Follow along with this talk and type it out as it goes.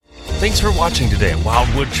Thanks for watching today at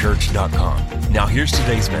wildwoodchurch.com. Now here's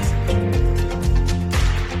today's message.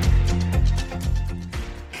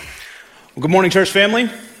 Well, good morning, church family.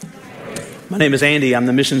 My name is Andy. I'm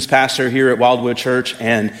the missions pastor here at Wildwood Church,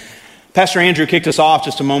 and Pastor Andrew kicked us off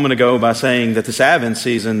just a moment ago by saying that this Advent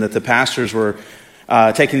season that the pastors were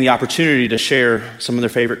taking the opportunity to share some of their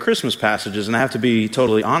favorite Christmas passages. And I have to be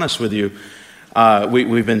totally honest with you.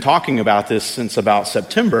 We've been talking about this since about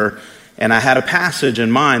September, and I had a passage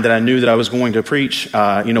in mind that I knew that I was going to preach,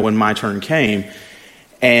 when my turn came.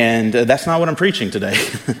 And that's not what I'm preaching today.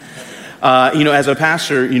 As a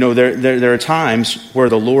pastor, there are times where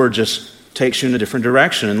the Lord just takes you in a different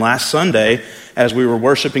direction. And last Sunday, as we were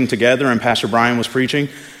worshiping together and Pastor Brian was preaching,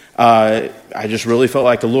 I just really felt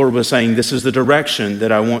like the Lord was saying, "This is the direction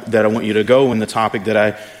that I want you to go in the topic that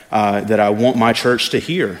I want my church to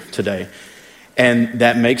hear today." And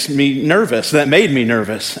that makes me nervous. That made me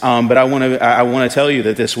nervous. But I want to tell you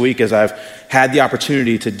that this week, as I've had the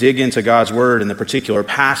opportunity to dig into God's Word and the particular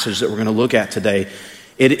passage that we're going to look at today,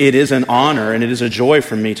 it is an honor and it is a joy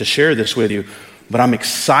for me to share this with you. But I'm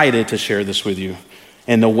excited to share this with you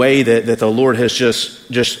and the way that the Lord has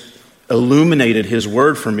just illuminated His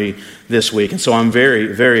Word for me this week. And so I'm very,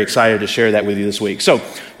 very excited to share that with you this week. So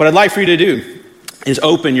what I'd like for you to do is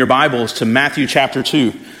open your Bibles to Matthew chapter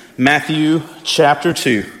 2. Matthew chapter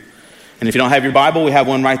 2. And if you don't have your Bible, we have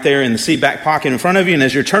one right there in the seat back pocket in front of you. And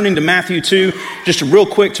as you're turning to Matthew 2, just real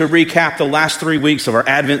quick to recap the last 3 weeks of our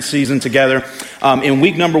Advent season together. In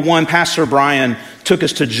week number 1, Pastor Brian took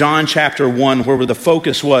us to John chapter 1, where the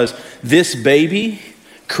focus was, this baby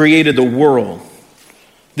created the world.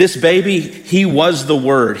 This baby, he was the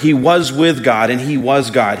Word. He was with God, and he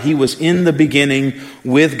was God. He was in the beginning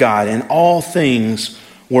with God, and all things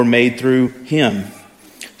were made through him.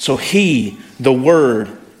 So he, the Word,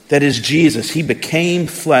 that is Jesus, he became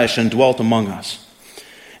flesh and dwelt among us.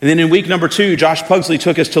 And then in week number 2, Josh Pugsley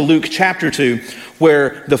took us to Luke chapter 2,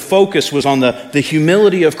 where the focus was on the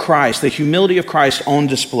humility of Christ, the humility of Christ on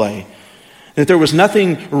display. That there was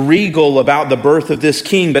nothing regal about the birth of this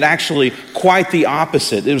king, but actually quite the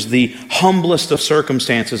opposite. It was the humblest of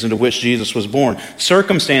circumstances into which Jesus was born.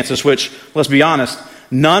 Circumstances which, let's be honest,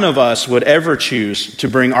 none of us would ever choose to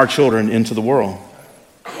bring our children into the world.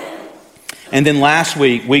 And then last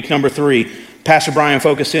week, week number 3, Pastor Brian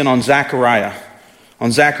focused in on Zechariah,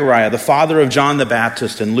 the father of John the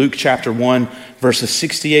Baptist, in Luke chapter 1, verses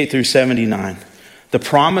 68 through 79. The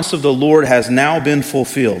promise of the Lord has now been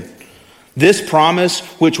fulfilled. This promise,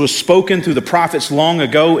 which was spoken through the prophets long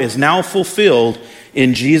ago, is now fulfilled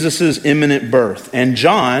in Jesus' imminent birth. And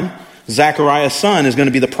John, Zechariah's son, is going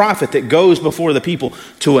to be the prophet that goes before the people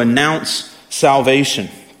to announce salvation.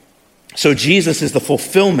 So Jesus is the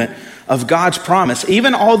fulfillment of God's promise,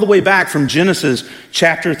 even all the way back from Genesis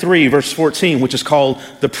chapter 3, verse 14, which is called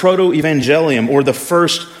the proto-evangelium, or the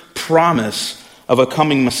first promise of a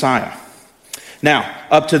coming Messiah. Now,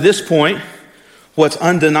 up to this point, what's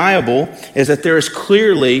undeniable is that there is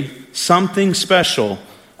clearly something special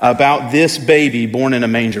about this baby born in a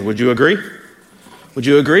manger. Would you agree? Would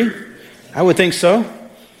you agree? I would think so.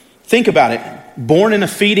 Think about it. Born in a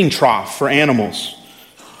feeding trough for animals.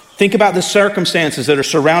 Think about the circumstances that are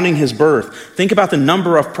surrounding his birth. Think about the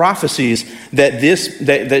number of prophecies that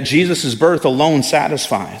Jesus' birth alone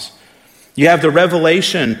satisfies. You have the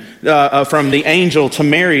revelation from the angel to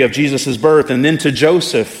Mary of Jesus' birth, and then to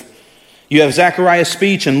Joseph. You have Zechariah's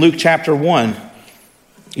speech in Luke chapter 1.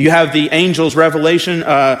 You have the angel's revelation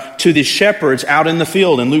to the shepherds out in the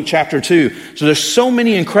field in Luke chapter 2. So there's so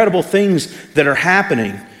many incredible things that are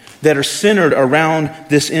happening that are centered around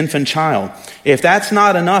this infant child. If that's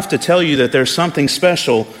not enough to tell you that there's something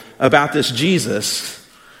special about this Jesus,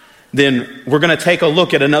 then we're going to take a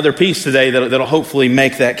look at another piece today that'll hopefully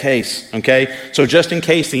make that case, okay? So just in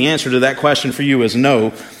case the answer to that question for you is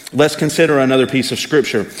no, let's consider another piece of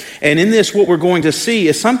Scripture. And in this, what we're going to see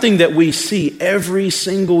is something that we see every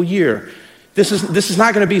single year. This is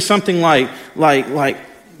not going to be something like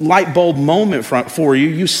light bulb moment for you.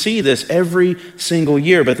 You see this every single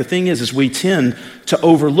year. But the thing is we tend to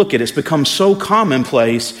overlook it. It's become so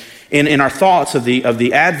commonplace in our thoughts of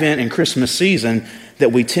the Advent and Christmas season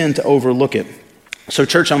that we tend to overlook it. So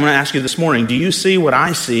church, I'm going to ask you this morning, do you see what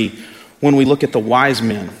I see when we look at the wise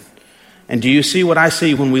men? And do you see what I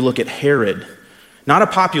see when we look at Herod? Not a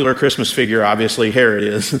popular Christmas figure, obviously, Herod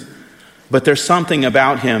is. But there's something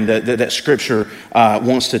about him that Scripture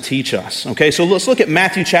wants to teach us. Okay, so let's look at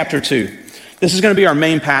Matthew chapter 2. This is going to be our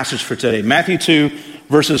main passage for today. Matthew 2,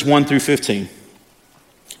 verses 1 through 15.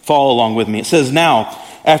 Follow along with me. It says, "Now,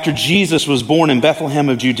 after Jesus was born in Bethlehem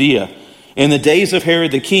of Judea, in the days of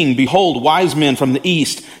Herod the king, behold, wise men from the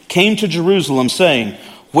east came to Jerusalem, saying,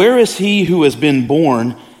 "Where is he who has been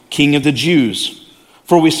born King of the Jews?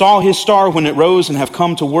 For we saw his star when it rose and have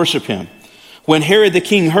come to worship him." When Herod the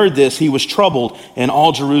king heard this, he was troubled, and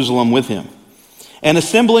all Jerusalem with him. And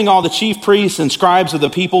assembling all the chief priests and scribes of the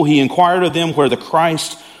people, he inquired of them where the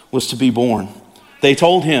Christ was to be born. They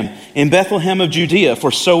told him, "In Bethlehem of Judea,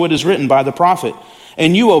 for so it is written by the prophet.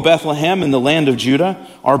 And you, O Bethlehem, in the land of Judah,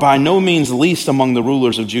 are by no means least among the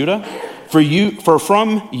rulers of Judah. For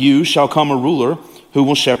from you shall come a ruler who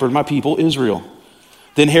will shepherd my people Israel."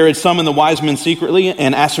 Then Herod summoned the wise men secretly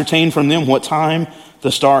and ascertained from them what time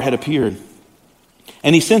the star had appeared.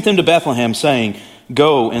 And he sent them to Bethlehem, saying,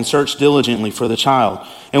 "Go and search diligently for the child.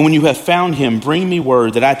 And when you have found him, bring me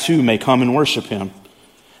word that I too may come and worship him."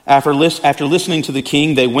 After listening to the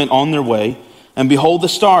king, they went on their way. And behold, the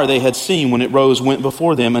star they had seen when it rose went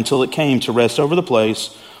before them until it came to rest over the place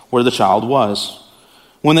where the child was.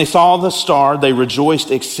 When they saw the star, they rejoiced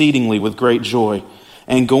exceedingly with great joy.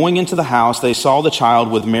 And going into the house, they saw the child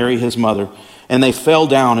with Mary his mother, and they fell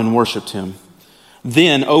down and worshipped him.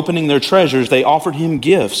 Then, opening their treasures, they offered him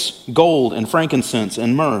gifts, gold and frankincense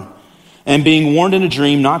and myrrh. And being warned in a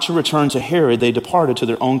dream not to return to Herod, they departed to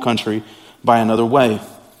their own country by another way.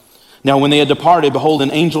 Now when they had departed, behold,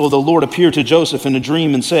 an angel of the Lord appeared to Joseph in a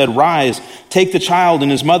dream and said, "Rise, take the child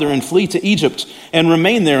and his mother and flee to Egypt, and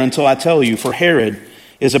remain there until I tell you, for Herod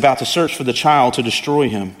is about to search for the child to destroy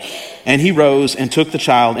him." And he rose and took the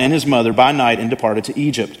child and his mother by night and departed to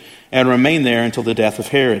Egypt, and remained there until the death of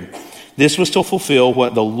Herod. This was to fulfill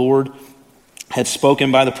what the Lord had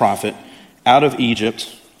spoken by the prophet, "Out of Egypt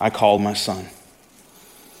I called my son."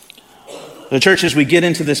 The church, as we get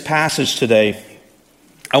into this passage today,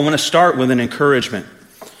 I want to start with an encouragement.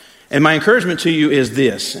 And my encouragement to you is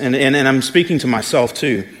this, and I'm speaking to myself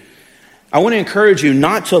too. I want to encourage you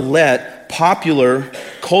not to let popular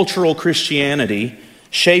cultural Christianity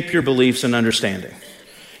shape your beliefs and understanding.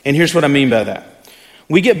 And here's what I mean by that.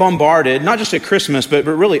 We get bombarded, not just at Christmas, but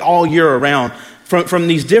really all year around, from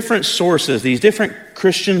these different sources, these different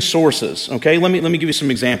Christian sources, okay? Let me give you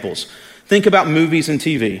some examples. Think about movies and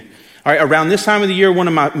TV. All right, around this time of the year, one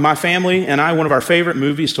of my family and I, one of our favorite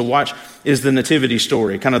movies to watch is The Nativity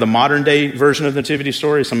Story, kind of the modern day version of The Nativity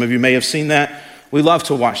Story. Some of you may have seen that. We love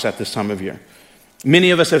to watch that this time of year. Many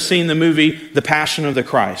of us have seen the movie The Passion of the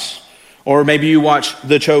Christ, or maybe you watch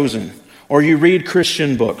The Chosen, or you read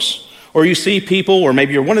Christian books, or you see people, or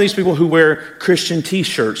maybe you're one of these people who wear Christian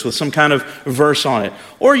t-shirts with some kind of verse on it,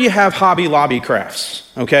 or you have Hobby Lobby crafts,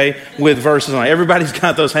 okay, with verses on it. Everybody's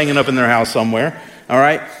got those hanging up in their house somewhere, all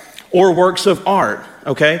right? Or works of art,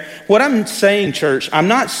 okay? What I'm saying, church, I'm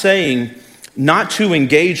not saying not to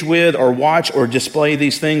engage with or watch or display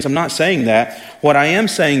these things. I'm not saying that. What I am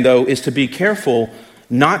saying, though, is to be careful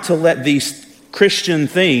not to let these Christian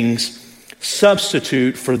things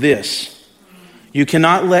substitute for this. You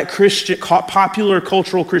cannot let popular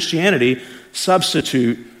cultural Christianity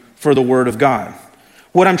substitute for the Word of God.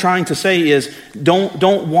 What I'm trying to say is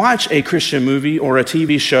don't watch a Christian movie or a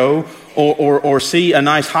TV show or see a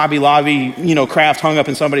nice Hobby Lobby, craft hung up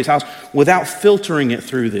in somebody's house without filtering it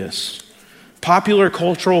through this. Popular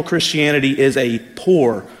cultural Christianity is a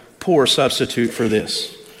poor substitute for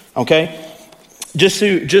this. Okay? Just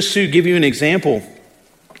to give you an example,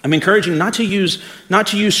 I'm encouraging not to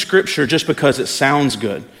use Scripture just because it sounds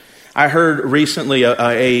good. I heard recently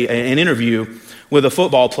an interview with a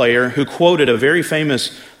football player who quoted a very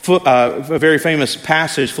famous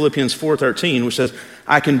passage, Philippians 4:13, which says,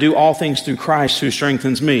 "I can do all things through Christ who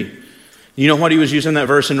strengthens me." You know what he was using that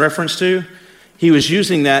verse in reference to? He was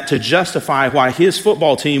using that to justify why his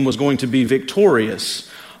football team was going to be victorious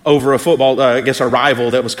over a rival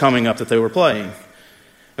that was coming up that they were playing.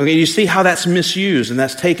 Okay, you see how that's misused and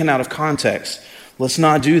that's taken out of context. Let's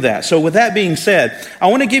not do that. So with that being said, I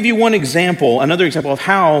want to give you another example of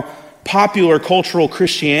how popular cultural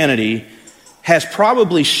Christianity has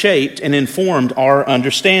probably shaped and informed our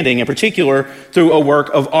understanding, in particular through a work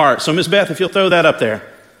of art. So Ms. Beth, if you'll throw that up there.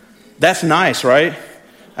 That's nice, right?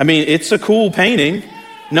 I mean, it's a cool painting,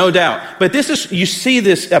 no doubt. But you see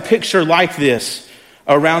a picture like this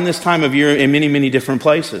around this time of year in many, many different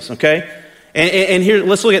places, okay? And here,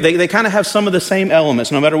 let's look at, they kind of have some of the same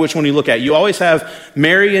elements, no matter which one you look at. You always have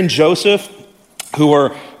Mary and Joseph who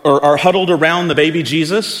are huddled around the baby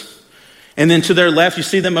Jesus. And then to their left, you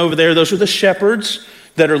see them over there. Those are the shepherds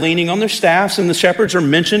that are leaning on their staffs. And the shepherds are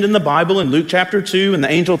mentioned in the Bible in Luke chapter 2. And the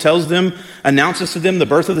angel announces to them the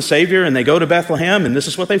birth of the Savior. And they go to Bethlehem, and this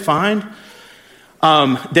is what they find.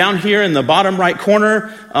 Down here in the bottom right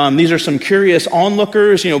corner, these are some curious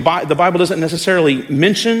onlookers. The Bible doesn't necessarily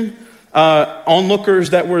mention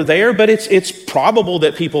onlookers that were there, but it's probable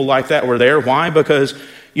that people like that were there. Why? Because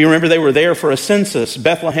You remember they were there for a census.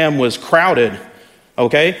 Bethlehem was crowded,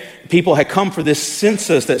 okay? People had come for this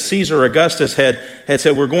census that Caesar Augustus had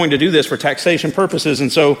said, we're going to do this for taxation purposes.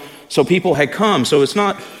 And so people had come. So it's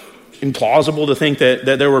not implausible to think that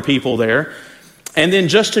there were people there. And then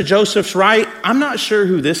just to Joseph's right, I'm not sure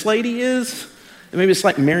who this lady is. Maybe it's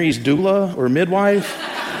like Mary's doula or midwife.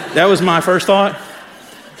 That was my first thought.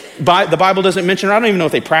 The Bible doesn't mention her. I don't even know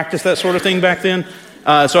if they practiced that sort of thing back then.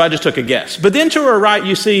 So I just took a guess. But then to her right,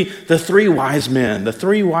 you see the three wise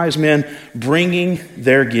men bringing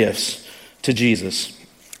their gifts to Jesus.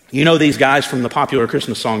 You know these guys from the popular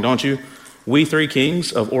Christmas song, don't you? We three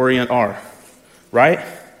kings of Orient are, right?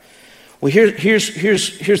 Well, here's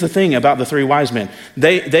the thing about the three wise men.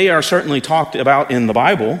 They are certainly talked about in the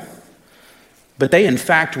Bible, but they in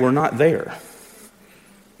fact were not there.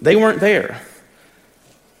 They weren't there.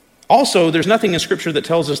 Also, there's nothing in Scripture that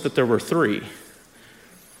tells us that there were three.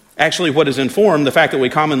 Actually, what is informed, the fact that we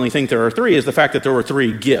commonly think there are three, is the fact that there were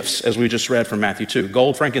three gifts, as we just read from Matthew 2.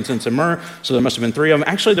 Gold, frankincense, and myrrh, so there must have been three of them.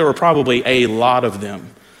 Actually, there were probably a lot of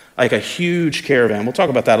them, like a huge caravan. We'll talk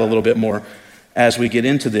about that a little bit more as we get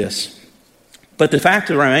into this. But the fact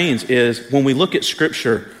that remains is, when we look at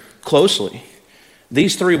Scripture closely,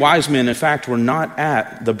 these three wise men, in fact, were not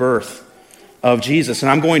at the birth of Jesus.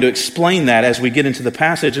 And I'm going to explain that as we get into the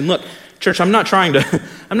passage. And look, church, I'm not trying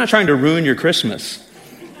to ruin your Christmas.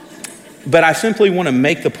 But I simply want to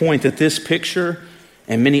make the point that this picture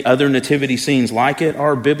and many other nativity scenes like it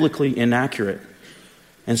are biblically inaccurate.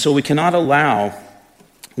 And so we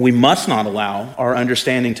must not allow our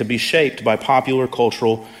understanding to be shaped by popular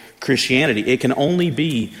cultural Christianity. It can only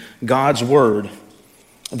be God's word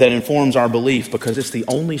that informs our belief, because it's the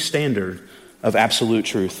only standard of absolute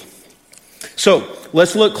truth. So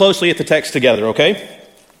let's look closely at the text together, okay?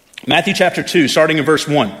 Matthew chapter 2, starting in verse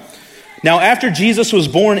 1. Now after Jesus was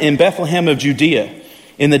born in Bethlehem of Judea,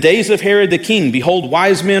 in the days of Herod the king, behold,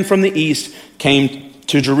 wise men from the east came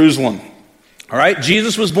to Jerusalem. All right,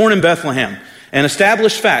 Jesus was born in Bethlehem, an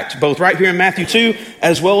established fact, both right here in Matthew 2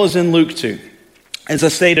 as well as in Luke 2. As I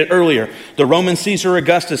stated earlier, the Roman Caesar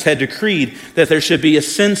Augustus had decreed that there should be a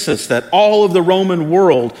census, that all of the Roman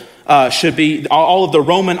world all of the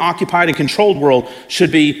Roman occupied and controlled world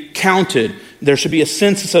should be counted. There should be a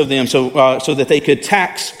census of them so that they could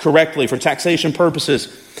tax correctly for taxation purposes.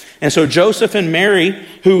 And so Joseph and Mary,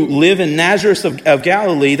 who live in Nazareth of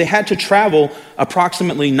Galilee, they had to travel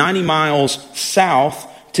approximately 90 miles south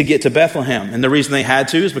to get to Bethlehem. And the reason they had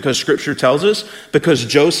to is because Scripture tells us, because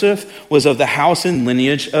Joseph was of the house and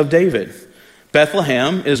lineage of David.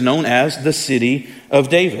 Bethlehem is known as the city of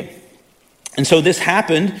David. And so this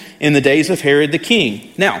happened in the days of Herod the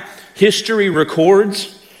king. Now, history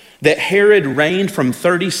records that Herod reigned from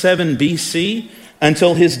 37 BC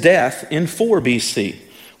until his death in 4 BC,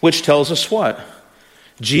 which tells us what?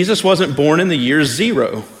 Jesus wasn't born in the year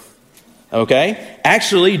 0. Okay?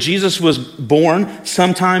 Actually, Jesus was born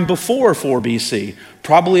sometime before 4 BC,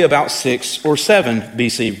 probably about 6 or 7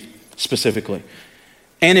 BC specifically.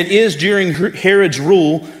 And it is during Herod's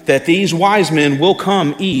rule that these wise men will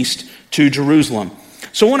come east to Jerusalem.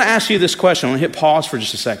 So I want to ask you this question. I want to hit pause for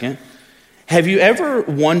just a second. Have you ever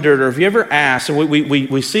wondered, or have you ever asked, and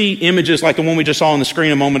we see images like the one we just saw on the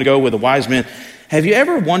screen a moment ago with the wise men. Have you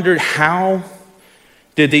ever wondered how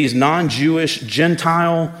did these non-Jewish,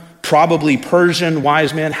 Gentile, probably Persian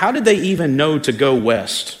wise men, how did they even know to go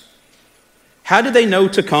west? How did they know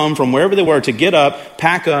to come from wherever they were, to get up,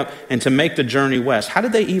 pack up, and to make the journey west? How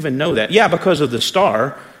did they even know that? Yeah, because of the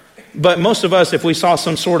star. But most of us, if we saw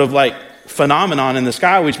some sort of like phenomenon in the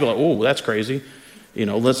sky, we'd be like, oh, that's crazy.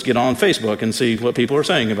 Let's get on Facebook and see what people are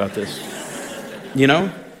saying about this.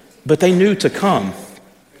 But they knew to come.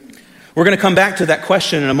 We're going to come back to that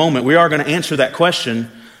question in a moment. We are going to answer that question.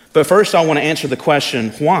 But first, I want to answer the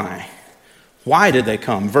question, why? Why did they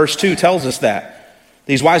come? Verse 2 tells us that.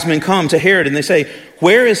 These wise men come to Herod and they say,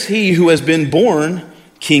 where is he who has been born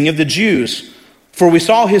King of the Jews? For we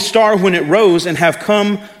saw his star when it rose and have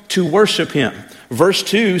come to worship him. Verse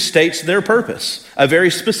 2 states their purpose, a very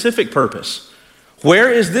specific purpose.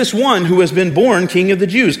 Where is this one who has been born King of the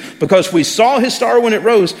Jews? Because we saw his star when it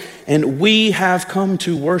rose and we have come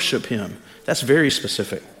to worship him. That's very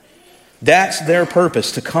specific. That's their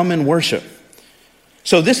purpose, to come and worship.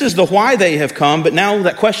 So this is the why they have come, but now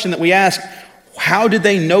that question that we ask, how did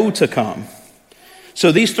they know to come?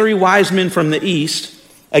 So these 3 wise men from the east,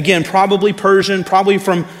 again, probably Persian, probably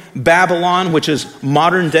from Babylon, which is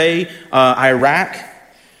modern day Iraq,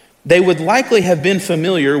 they would likely have been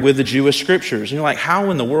familiar with the Jewish scriptures. And you're like,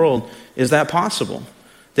 how in the world is that possible?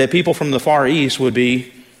 That people from the Far East would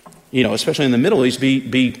be, especially in the Middle East,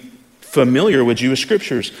 be familiar with Jewish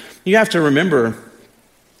scriptures. You have to remember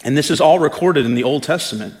and this is all recorded in the Old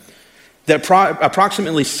Testament, that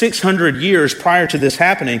approximately 600 years prior to this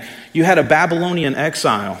happening, you had a Babylonian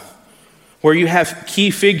exile where you have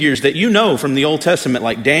key figures that you know from the Old Testament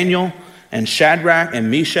like Daniel and Shadrach and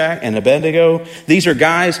Meshach and Abednego. These are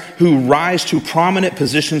guys who rise to prominent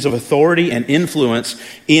positions of authority and influence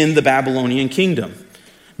in the Babylonian kingdom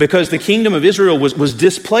because the kingdom of Israel was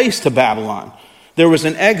displaced to Babylon. There was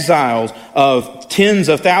an exile of tens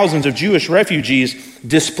of thousands of Jewish refugees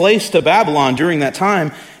displaced to Babylon during that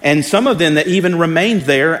time, and some of them that even remained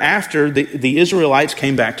there after the Israelites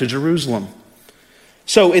came back to Jerusalem.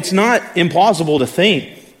 So it's not implausible to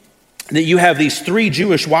think that you have these three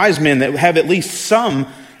Jewish wise men that have at least some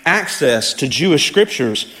access to Jewish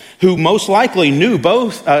scriptures who most likely knew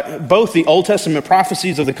both the Old Testament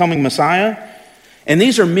prophecies of the coming Messiah, and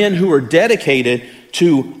these are men who are dedicated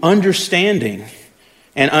to understanding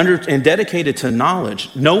and dedicated to knowledge,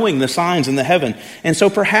 knowing the signs in the heaven. And so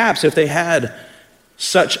perhaps if they had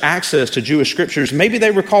such access to Jewish scriptures, maybe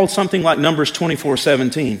they recalled something like Numbers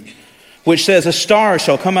 24:17, which says, "A star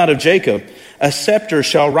shall come out of Jacob, a scepter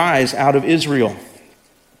shall rise out of Israel."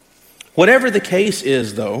 Whatever the case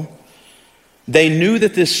is, though, they knew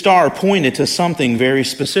that this star pointed to something very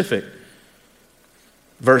specific.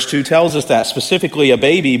 Verse 2 tells us that, specifically a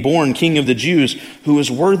baby born king of the Jews who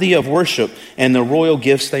is worthy of worship and the royal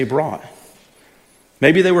gifts they brought.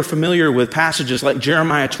 Maybe they were familiar with passages like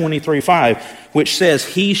Jeremiah 23:5, which says,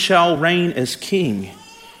 "He shall reign as king."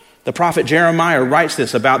 The prophet Jeremiah writes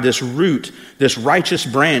this about this root, this righteous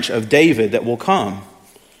branch of David that will come.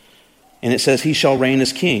 And it says, "He shall reign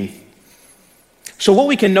as king." So what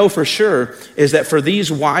we can know for sure is that for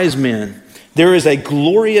these wise men, there is a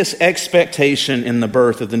glorious expectation in the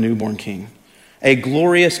birth of the newborn king. A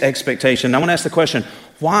glorious expectation. I want to ask the question,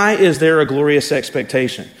 why is there a glorious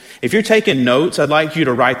expectation? If you're taking notes, I'd like you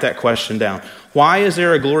to write that question down. Why is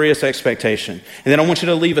there a glorious expectation? And then I want you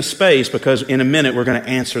to leave a space because in a minute we're going to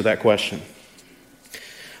answer that question.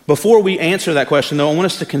 Before we answer that question, though, I want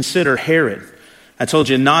us to consider Herod. I told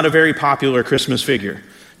you, not a very popular Christmas figure.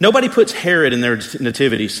 Nobody puts Herod in their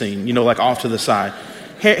nativity scene, like off to the side.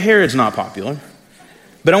 Herod's not popular.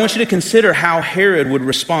 But I want you to consider how Herod would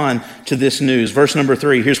respond to this news. Verse number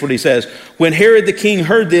 3, here's what he says. "When Herod the king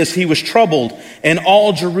heard this, he was troubled, and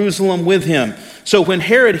all Jerusalem with him." So when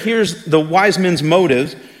Herod hears the wise men's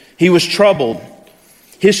motives, he was troubled.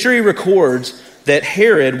 History records that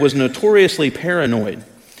Herod was notoriously paranoid.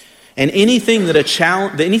 And anything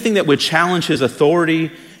that would challenge his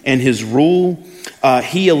authority and his rule,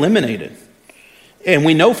 he eliminated. And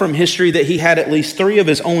we know from history that he had at least 3 of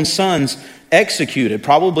his own sons executed,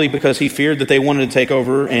 probably because he feared that they wanted to take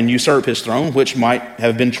over and usurp his throne, which might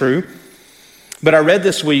have been true. But I read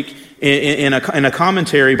this week in a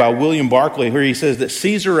commentary by William Barclay where he says that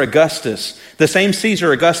Caesar Augustus, the same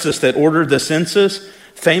Caesar Augustus that ordered the census,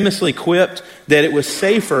 famously quipped that it was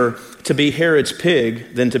safer to be Herod's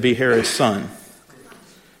pig than to be Herod's son.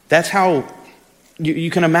 That's how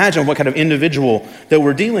you can imagine what kind of individual that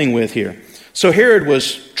we're dealing with here. So Herod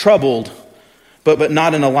was troubled, but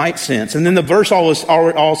not in a light sense. And then the verse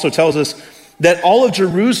also tells us that all of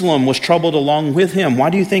Jerusalem was troubled along with him. Why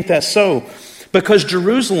do you think that's so? Because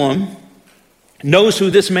Jerusalem knows who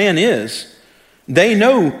this man is. They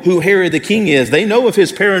know who Herod the king is. They know of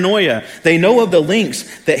his paranoia. They know of the lengths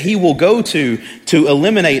that he will go to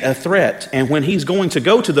eliminate a threat. And when he's going to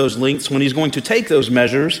go to those lengths, when he's going to take those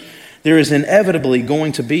measures, there is inevitably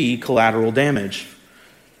going to be collateral damage.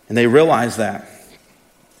 And they realize that.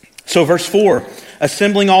 So verse 4,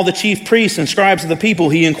 assembling all the chief priests and scribes of the people,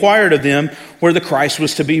 he inquired of them where the Christ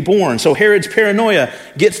was to be born. So Herod's paranoia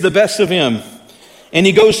gets the best of him. And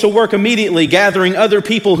he goes to work immediately, gathering other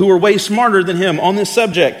people who are way smarter than him on this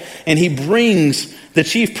subject. And he brings the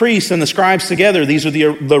chief priests and the scribes together. These are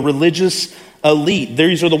the religious elite.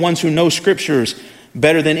 These are the ones who know scriptures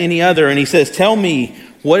better than any other. And he says, "Tell me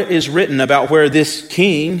what is written about where this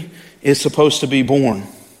king is supposed to be born."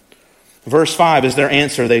 Verse 5 is their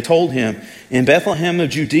answer. They told him, "In Bethlehem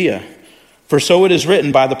of Judea, for so it is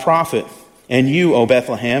written by the prophet, and you, O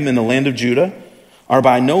Bethlehem, in the land of Judah, are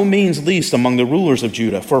by no means least among the rulers of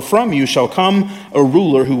Judah, for from you shall come a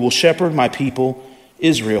ruler who will shepherd my people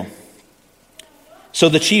Israel." So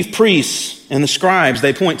the chief priests and the scribes,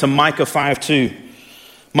 they point to Micah 5:2.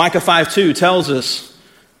 Micah 5:2 tells us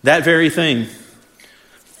that very thing.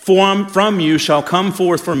 From you shall come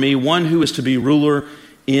forth for me one who is to be ruler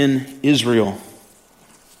in Israel.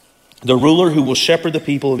 The ruler who will shepherd the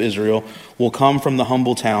people of Israel will come from the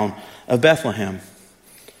humble town of Bethlehem.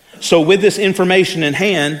 So with this information in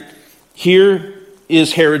hand, here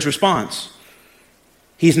is Herod's response.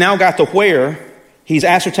 He's now got the where, He's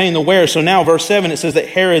ascertained the where. So now, verse 7, it says that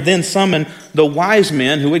Herod then summoned the wise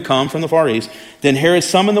men who had come from the Far East. Then Herod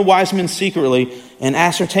summoned the wise men secretly and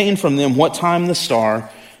ascertained from them what time the star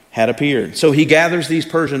had appeared. So he gathers these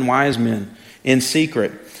Persian wise men in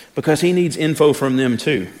secret because he needs info from them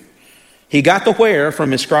too. He got the where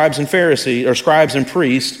from his scribes and Pharisees, or scribes and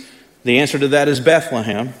priests. The answer to that is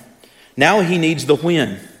Bethlehem. Now he needs the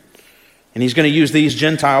when. And he's going to use these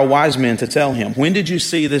Gentile wise men to tell him, when did you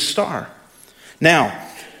see this star? Now,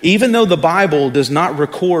 even though the Bible does not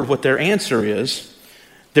record what their answer is,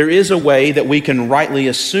 there is a way that we can rightly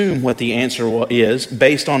assume what the answer is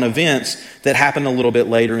based on events that happen a little bit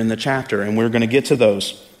later in the chapter, and we're going to get to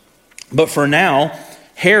those. But for now,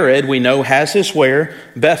 Herod, we know, has his where,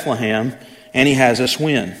 Bethlehem, and he has his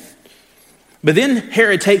when. But then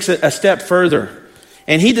Herod takes it a step further,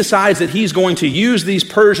 and he decides that he's going to use these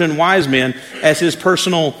Persian wise men as his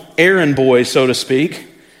personal errand boys, so to speak.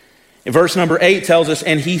 Verse number 8 tells us,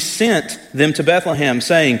 and he sent them to Bethlehem,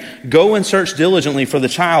 saying, go and search diligently for the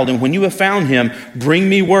child, and when you have found him, bring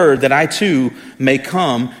me word that I too may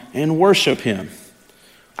come and worship him.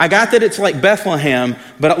 I got that it's like Bethlehem,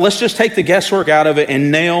 but let's just take the guesswork out of it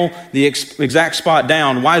and nail the exact spot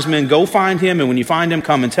down. Wise men, go find him, and when you find him,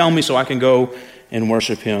 come and tell me so I can go and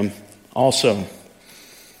worship him also.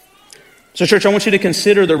 So church, I want you to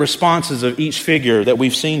consider the responses of each figure that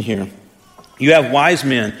we've seen here. You have wise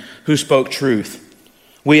men who spoke truth.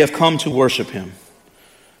 We have come to worship him.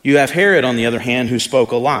 You have Herod, on the other hand, who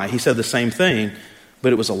spoke a lie. He said the same thing,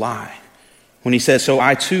 but it was a lie. When he said, so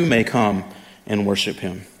I too may come and worship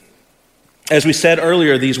him. As we said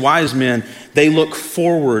earlier, these wise men, they look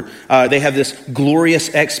forward. They have this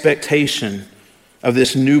glorious expectation of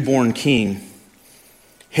this newborn king.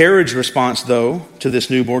 Herod's response, though, to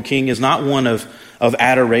this newborn king is not one of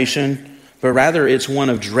adoration, but rather it's one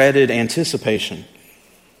of dreaded anticipation.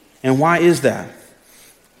 And why is that?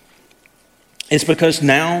 It's because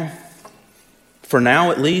now, for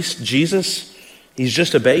now at least, Jesus, he's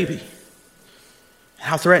just a baby.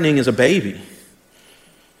 How threatening is a baby?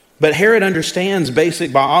 But Herod understands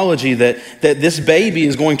basic biology that this baby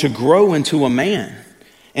is going to grow into a man.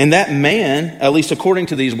 And that man, at least according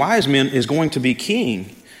to these wise men, is going to be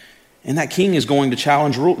king. And that king is going to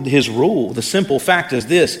challenge his rule. The simple fact is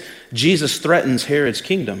this: Jesus threatens Herod's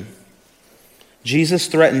kingdom. Jesus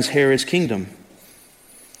threatens Herod's kingdom.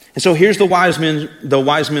 And so here's the wise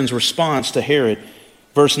men's response to Herod.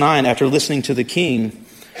 Verse 9, after listening to the king,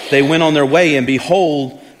 they went on their way, and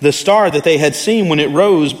behold, the star that they had seen when it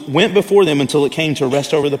rose went before them until it came to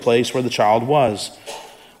rest over the place where the child was.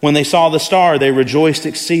 When they saw the star, they rejoiced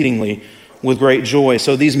exceedingly with great joy.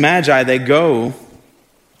 So these magi, they go,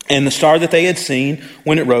 and the star that they had seen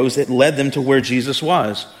when it rose, it led them to where Jesus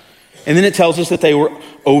was. And then it tells us that they were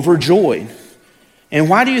overjoyed. And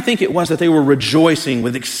why do you think it was that they were rejoicing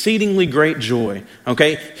with exceedingly great joy?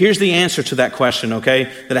 Okay, here's the answer to that question, okay,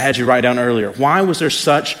 that I had you write down earlier. Why was there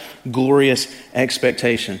such glorious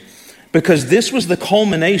expectation? Because this was the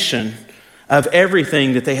culmination of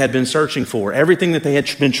everything that they had been searching for, everything that they had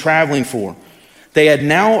been traveling for. They had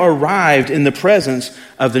now arrived in the presence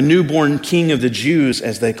of the newborn king of the Jews,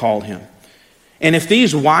 as they called him. And if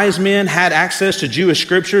these wise men had access to Jewish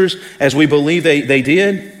scriptures, as we believe they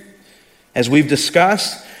did, as we've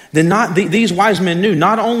discussed, then these wise men knew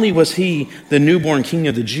not only was he the newborn king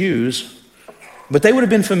of the Jews, but they would have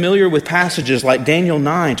been familiar with passages like Daniel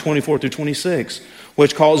 9, 24 through 26,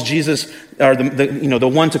 which calls Jesus, or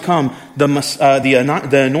the one to come,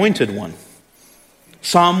 the anointed one.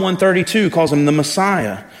 Psalm 132 calls him the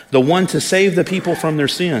Messiah, the one to save the people from their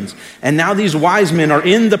sins. And now these wise men are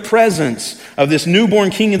in the presence of this newborn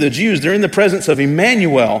king of the Jews. They're in the presence of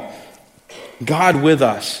Emmanuel, God with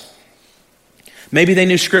us. Maybe they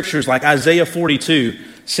knew scriptures like Isaiah 42,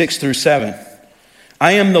 6 through 7.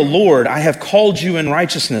 I am the Lord, I have called you in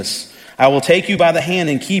righteousness. I will take you by the hand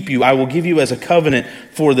and keep you. I will give you as a covenant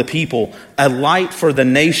for the people, a light for the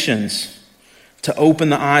nations, to open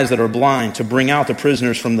the eyes that are blind, to bring out the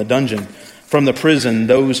prisoners from the dungeon, from the prison,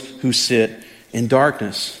 those who sit in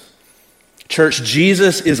darkness. Church,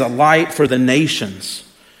 Jesus is a light for the nations.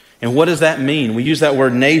 And what does that mean? We use that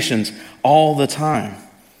word nations all the time.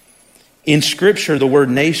 In Scripture, the word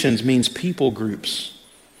nations means people groups.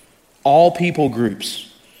 All people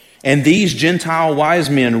groups. And these Gentile wise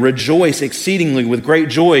men rejoice exceedingly with great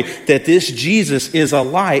joy that this Jesus is a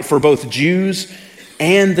light for both Jews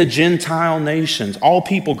and the Gentile nations, all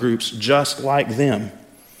people groups just like them.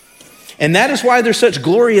 And that is why there's such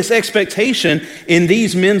glorious expectation in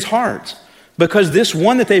these men's hearts. Because this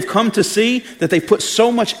one that they've come to see, that they've put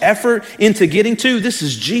so much effort into getting to, this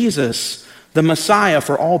is Jesus, the Messiah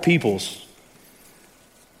for all peoples.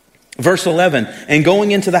 Verse 11, and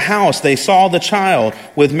going into the house, they saw the child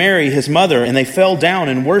with Mary, his mother, and they fell down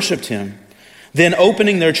and worshiped him. Then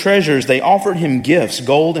opening their treasures, they offered him gifts,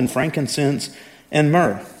 gold and frankincense and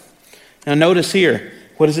myrrh. Now notice here,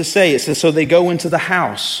 what does it say? It says, so they go into the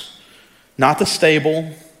house, not the stable,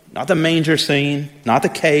 not the manger scene, not the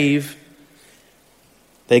cave.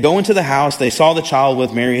 They go into the house, they saw the child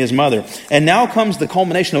with Mary, his mother. And now comes the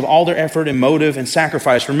culmination of all their effort and motive and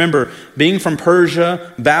sacrifice. Remember, being from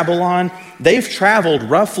Persia, Babylon, they've traveled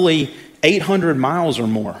roughly 800 miles or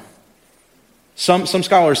more. Some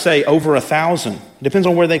scholars say over 1,000. Depends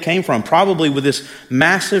on where they came from. Probably with this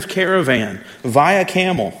massive caravan via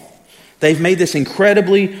camel. They've made this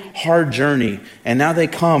incredibly hard journey. And now they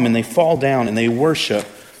come and they fall down and they worship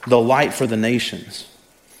the light for the nations.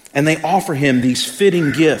 And they offer him these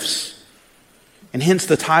fitting gifts. And hence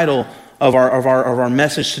the title of our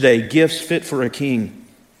message today, Gifts Fit for a King.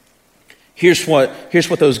 Here's what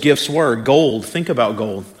those gifts were. Gold. Think about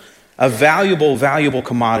gold. A valuable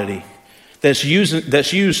commodity that's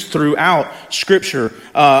used throughout Scripture,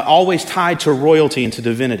 always tied to royalty and to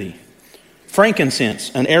divinity. Frankincense,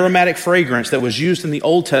 an aromatic fragrance that was used in the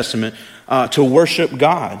Old Testament to worship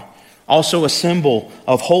God. Also a symbol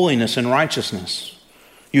of holiness and righteousness.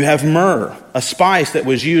 You have myrrh, a spice that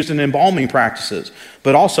was used in embalming practices,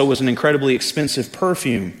 but also was an incredibly expensive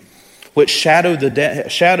perfume, which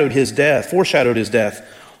foreshadowed his death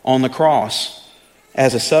on the cross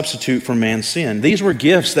as a substitute for man's sin. These were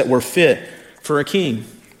gifts that were fit for a king.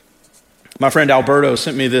 My friend Alberto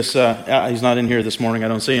sent me this, he's not in here this morning, I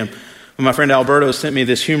don't see him, but my friend Alberto sent me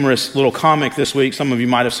this humorous little comic this week, some of you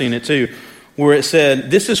might have seen it too, where it said,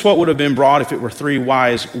 this is what would have been brought if it were three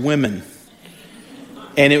wise women.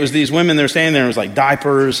 And it was these women, they're standing there, it was like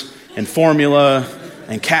diapers and formula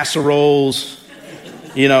and casseroles.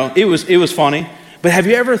 You know, it was funny. But have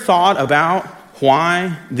you ever thought about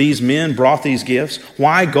why these men brought these gifts?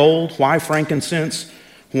 Why gold? Why frankincense?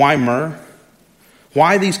 Why myrrh?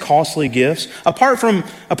 Why these costly gifts? Apart from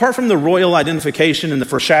the royal identification and the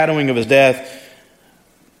foreshadowing of his death,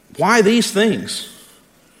 why these things?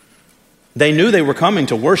 They knew they were coming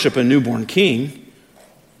to worship a newborn king.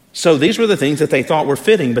 So these were the things that they thought were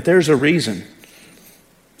fitting, but there's a reason.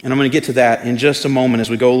 And I'm going to get to that in just a moment as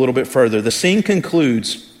we go a little bit further. The scene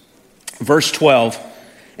concludes, verse 12,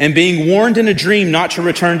 and being warned in a dream not to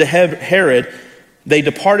return to Herod, they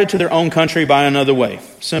departed to their own country by another way.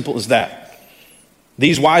 Simple as that.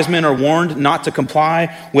 These wise men are warned not to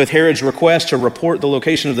comply with Herod's request to report the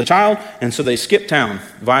location of the child, and so they skip town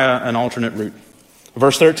via an alternate route.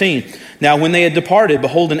 Verse 13, now when they had departed,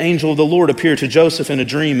 behold, an angel of the Lord appeared to Joseph in a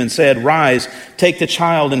dream and said, rise, take the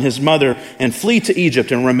child and his mother and flee to Egypt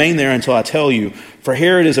and remain there until I tell you, for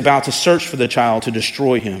Herod is about to search for the child to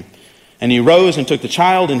destroy him. And he rose and took the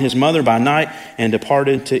child and his mother by night and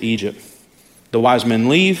departed to Egypt. The wise men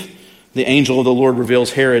leave. The angel of the Lord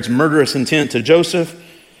reveals Herod's murderous intent to Joseph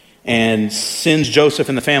and sends Joseph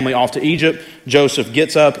and the family off to Egypt. Joseph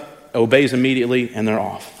gets up, obeys immediately, and they're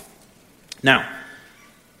off. Now,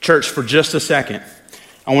 church, for just a second,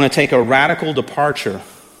 I want to take a radical departure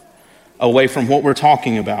away from what we're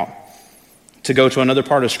talking about to go to another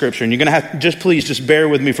part of Scripture. And you're going to have, just bear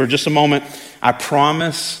with me for just a moment. I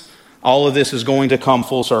promise all of this is going to come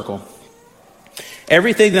full circle.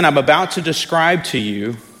 Everything that I'm about to describe to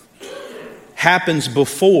you happens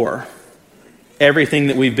before everything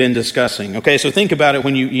that we've been discussing. Okay, so think about it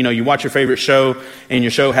when you watch your favorite show and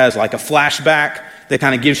your show has like a flashback that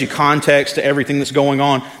kind of gives you context to everything that's going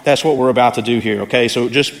on. That's what we're about to do here, okay? So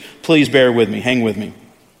just please bear with me. Hang with me.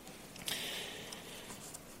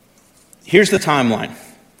 Here's the timeline.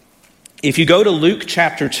 If you go to Luke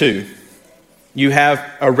chapter 2, you have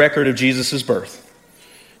a record of Jesus' birth.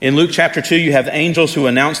 In Luke chapter 2, you have the angels who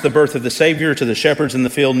announce the birth of the Savior to the shepherds in the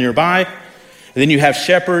field nearby. And then you have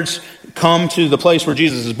shepherds come to the place where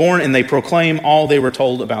Jesus is born and they proclaim all they were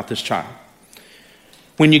told about this child.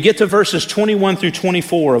 When you get to verses 21 through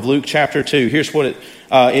 24 of Luke chapter 2, here's what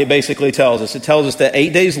it basically tells us. It tells us that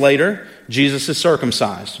 8 days later, Jesus is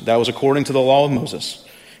circumcised. That was according to the law of Moses.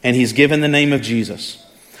 And he's given the name of Jesus.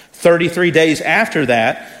 33 days after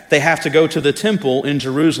that, they have to go to the temple in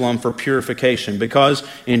Jerusalem for purification because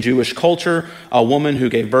in Jewish culture, a woman who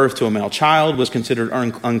gave birth to a male child was considered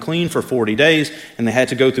unclean for 40 days, and they had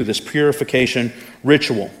to go through this purification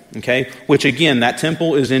ritual, okay? Which again, that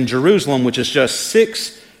temple is in Jerusalem, which is just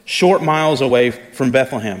 6 short miles away from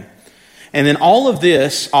Bethlehem. And then all of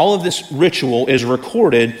this ritual is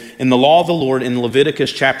recorded in the law of the Lord in Leviticus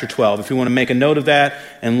chapter 12. If you want to make a note of that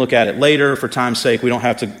and look at it later, for time's sake, we don't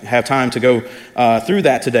have time to go through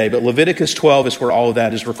that today. But Leviticus 12 is where all of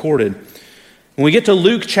that is recorded. When we get to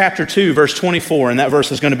Luke chapter 2, verse 24, and that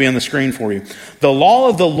verse is going to be on the screen for you. The law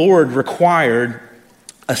of the Lord required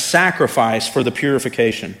a sacrifice for the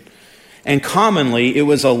purification. And commonly, it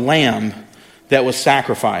was a lamb that was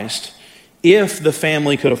sacrificed if the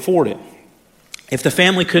family could afford it. If the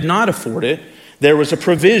family could not afford it, there was a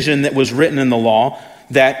provision that was written in the law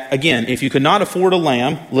that, again, if you could not afford a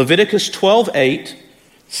lamb, Leviticus 12:8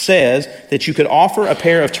 says that you could offer a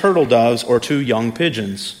pair of turtle doves or 2 young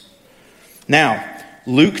pigeons. Now,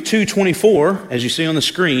 Luke 2:24, as you see on the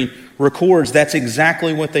screen, records that's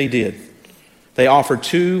exactly what they did. They offered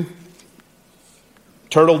 2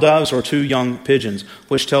 turtle doves or 2 young pigeons,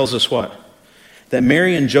 which tells us what? That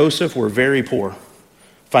Mary and Joseph were very poor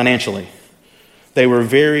financially. They were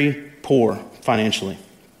very poor financially.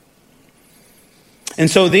 And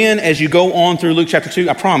so then, as you go on through Luke chapter 2,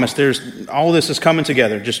 I promise all this is coming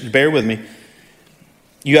together. Just bear with me.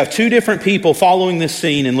 You have 2 different people following this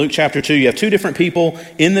scene in Luke chapter 2. You have 2 different people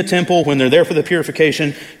in the temple when they're there for the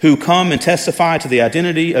purification who come and testify to the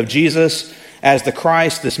identity of Jesus as the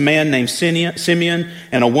Christ, this man named Simeon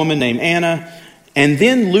and a woman named Anna. And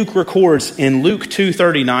then Luke records in Luke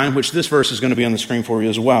 2:39, which this verse is going to be on the screen for you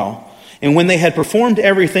as well. And when they had performed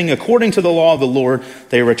everything according to the law of the Lord,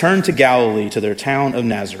 they returned to Galilee, to their town of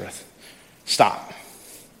Nazareth. Stop.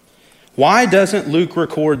 Why doesn't Luke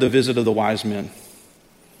record the visit of the wise men?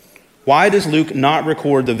 Why does Luke not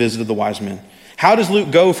record the visit of the wise men? How does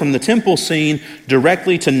Luke go from the temple scene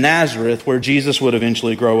directly to Nazareth, where Jesus would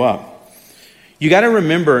eventually grow up? You got to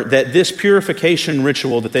remember that this purification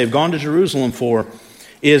ritual that they've gone to Jerusalem for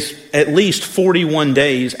is at least 41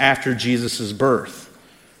 days after Jesus' birth.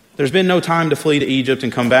 There's been no time to flee to Egypt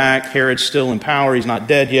and come back. Herod's still in power. He's not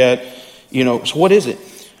dead yet. So what is it?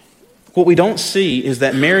 What we don't see is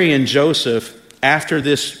that Mary and Joseph, after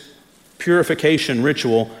this purification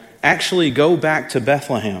ritual, actually go back to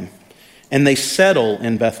Bethlehem, and they settle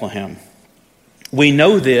in Bethlehem. We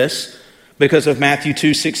know this because of Matthew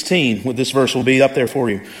 2:16. This verse will be up there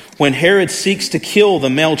for you. When Herod seeks to kill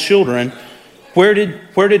the male children, where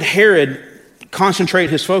did Herod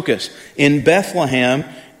concentrate his focus? In Bethlehem,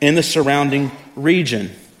 in the surrounding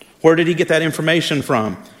region. Where did he get that information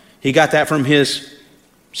from? He got that from his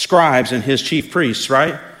scribes and his chief priests,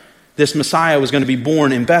 right? This Messiah was going to be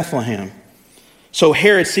born in Bethlehem. So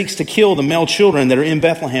Herod seeks to kill the male children that are in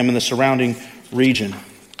Bethlehem and the surrounding region.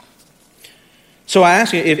 So I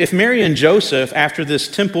ask you, if Mary and Joseph, after this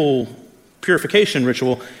temple purification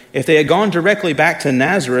ritual, if they had gone directly back to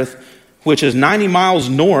Nazareth, which is 90 miles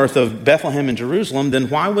north of Bethlehem and Jerusalem, then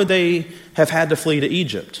why would they have had to flee to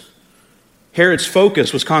Egypt? Herod's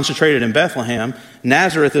focus was concentrated in Bethlehem.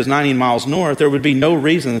 Nazareth is 90 miles north. There would be no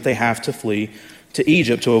reason that they have to flee to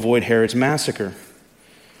Egypt to avoid Herod's massacre.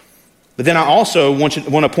 But then I also want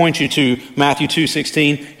to point you to Matthew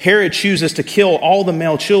 2:16. Herod chooses to kill all the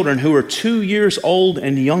male children who are 2 years old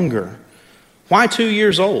and younger. Why 2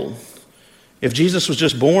 years old? If Jesus was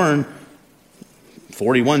just born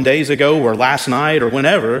 41 days ago or last night or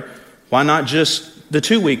whenever, why not just the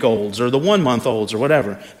 2-week-olds or the 1-month-olds or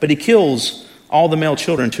whatever? But he kills all the male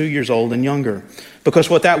children 2 years old and younger. Because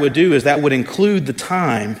what that would do is that would include the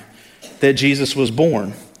time that Jesus was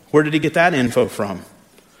born. Where did he get that info from?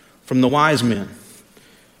 From the wise men.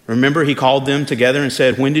 Remember, he called them together and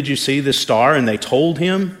said, "When did you see this star?" And they told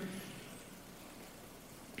him.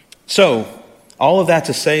 So, all of that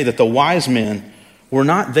to say that the wise men were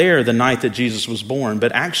not there the night that Jesus was born,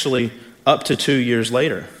 but actually up to 2 years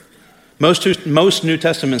later. Most New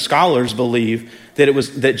Testament scholars believe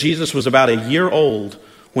that Jesus was about a year old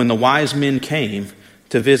when the wise men came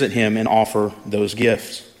to visit him and offer those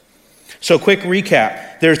gifts. So quick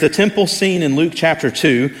recap. There's the temple scene in Luke chapter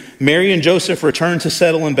 2. Mary and Joseph return to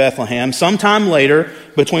settle in Bethlehem. Sometime later,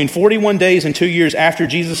 between 41 days and 2 years after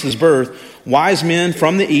Jesus' birth, wise men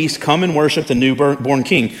from the east come and worship the newborn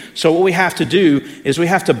king. So what we have to do is we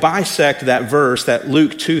have to bisect that verse, that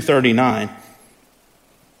Luke 2:39.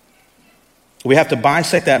 We have to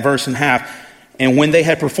bisect that verse in half. And when they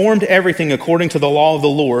had performed everything according to the law of the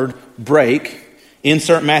Lord,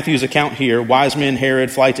 insert Matthew's account here, wise men,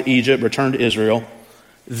 Herod, flight to Egypt, return to Israel.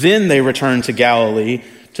 Then they return to Galilee,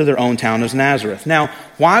 to their own town of Nazareth. Now,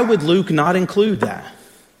 why would Luke not include that?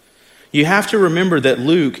 You have to remember that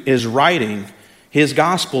Luke is writing his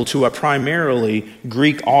gospel to a primarily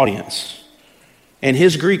Greek audience. And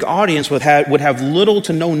his Greek audience would have little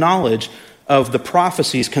to no knowledge of the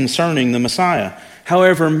prophecies concerning the Messiah.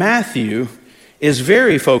 However, Matthew is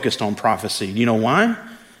very focused on prophecy. You know why?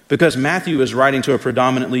 Because Matthew is writing to a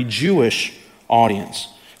predominantly Jewish audience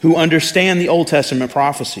who understand the Old Testament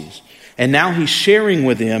prophecies. And now he's sharing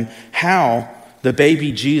with them how the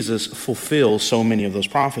baby Jesus fulfills so many of those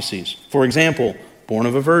prophecies. For example, born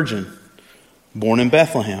of a virgin, born in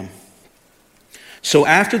Bethlehem. So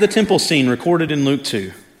after the temple scene recorded in Luke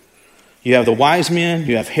 2, you have the wise men,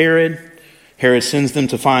 you have Herod. Herod sends them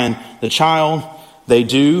to find the child. They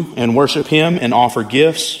do and worship him and offer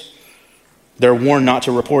gifts. They're warned not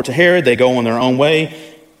to report to Herod. They go on their own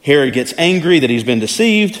way. Herod gets angry that he's been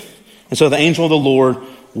deceived. And so the angel of the Lord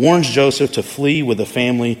warns Joseph to flee with the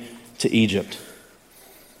family to Egypt.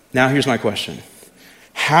 Now here's my question.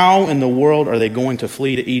 How in the world are they going to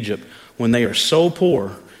flee to Egypt when they are so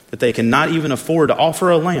poor that they cannot even afford to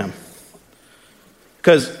offer a lamb?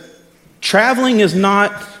 Because traveling is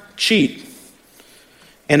not cheap.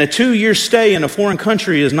 And a 2-year stay in a foreign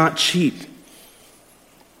country is not cheap.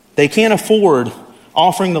 They can't afford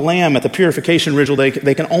offering the lamb at the purification ritual.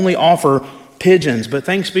 They can only offer pigeons. But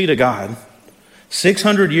thanks be to God,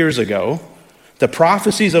 600 years ago, the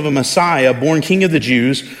prophecies of a Messiah, born King of the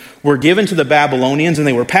Jews, were given to the Babylonians, and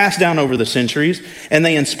they were passed down over the centuries, and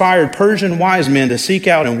they inspired Persian wise men to seek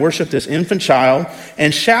out and worship this infant child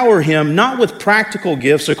and shower him not with practical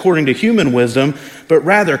gifts according to human wisdom, but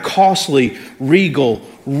rather costly, regal,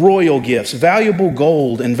 royal gifts, valuable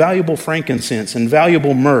gold and valuable frankincense and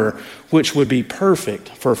valuable myrrh, which would be perfect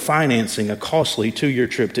for financing a costly 2-year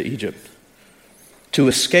trip to Egypt, to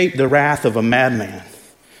escape the wrath of a madman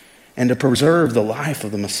and to preserve the life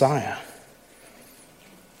of the Messiah.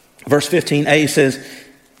 Verse 15a says,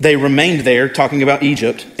 they remained there, talking about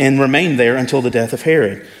Egypt, and remained there until the death of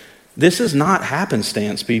Herod. This is not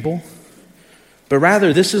happenstance, people, but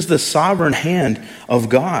rather this is the sovereign hand of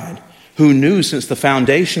God, who knew since the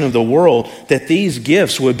foundation of the world that these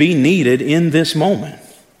gifts would be needed in this moment.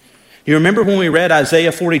 You remember when we read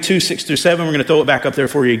Isaiah 42, 6 through 7? We're going to throw it back up there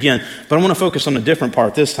for you again, but I want to focus on a different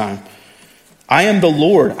part this time. I am the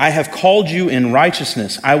Lord. I have called you in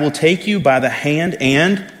righteousness. I will take you by the hand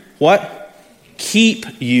and what?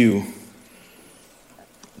 Keep you.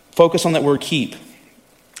 Focus on that word keep.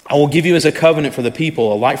 I will give you as a covenant for the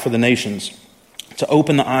people, a light for the nations, to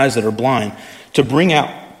open the eyes that are blind, to bring out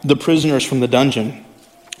the prisoners from the dungeon,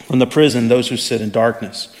 from the prison, those who sit in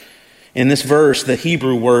darkness. In this verse, the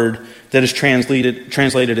Hebrew word that is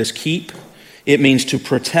translated as keep, it means to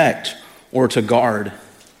protect or to guard.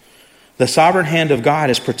 The sovereign hand of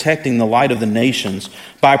God is protecting the light of the nations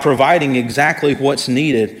by providing exactly what's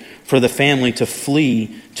needed for the family to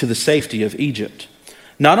flee to the safety of Egypt.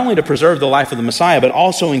 Not only to preserve the life of the Messiah, but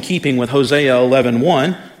also in keeping with Hosea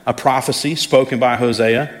 11:1, a prophecy spoken by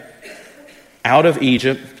Hosea, out of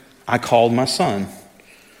Egypt I called my son.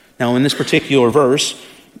 Now in this particular verse,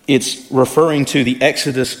 it's referring to the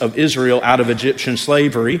exodus of Israel out of Egyptian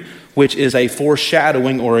slavery, which is a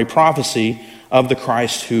foreshadowing or a prophecy of the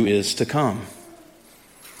Christ who is to come.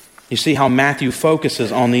 You see how Matthew focuses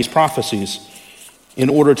on these prophecies in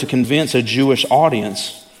order to convince a Jewish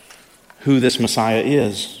audience who this Messiah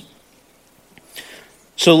is.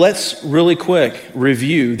 So let's really quick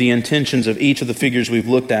review the intentions of each of the figures we've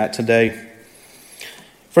looked at today.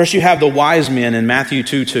 First, you have the wise men in Matthew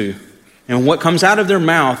 2:2. And what comes out of their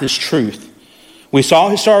mouth is truth. We saw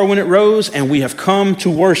his star when it rose, and we have come to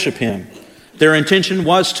worship him. Their intention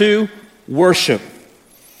was to worship.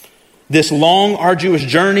 This long, arduous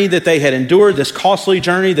journey that they had endured, this costly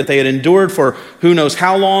journey that they had endured for who knows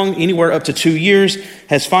how long, anywhere up to 2 years,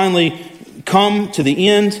 has finally come to the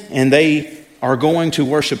end, and they are going to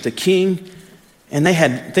worship the King. And they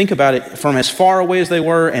had, think about it, from as far away as they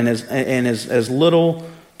were and as little,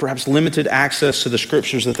 perhaps limited access to the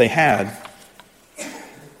scriptures that they had.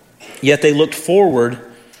 Yet they looked forward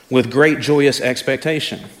with great joyous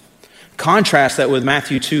expectation. Contrast that with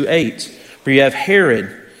Matthew 2:8, where you have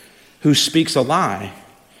Herod who speaks a lie.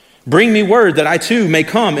 Bring me word that I too may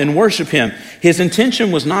come and worship him. His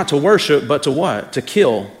intention was not to worship, but to what? To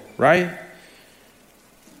kill, right?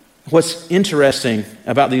 What's interesting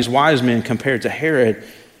about these wise men compared to Herod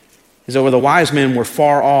is that where the wise men were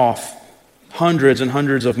far off, hundreds and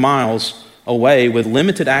hundreds of miles away with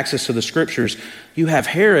limited access to the scriptures, you have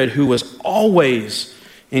Herod who was always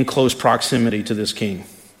in close proximity to this king.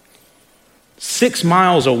 6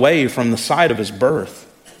 miles away from the site of his birth.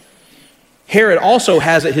 Herod also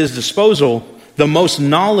has at his disposal the most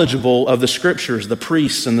knowledgeable of the scriptures, the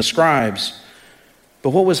priests and the scribes. But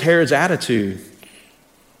what was Herod's attitude?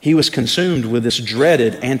 He was consumed with this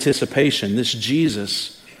dreaded anticipation. This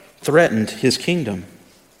Jesus threatened his kingdom.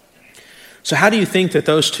 So how do you think that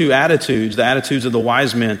those two attitudes, the attitudes of the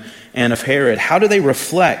wise men and of Herod, how do they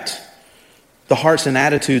reflect the hearts and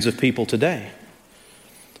attitudes of people today?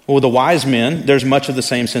 Well, with the wise men, there's much of the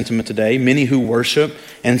same sentiment today. Many who worship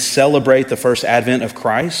and celebrate the first advent of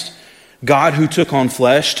Christ, God who took on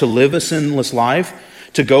flesh to live a sinless life,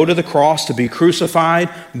 to go to the cross, to be crucified,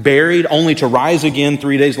 buried, only to rise again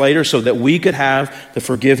 3 days later so that we could have the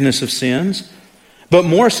forgiveness of sins. But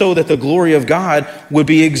more so that the glory of God would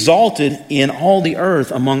be exalted in all the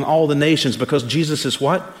earth among all the nations, because Jesus is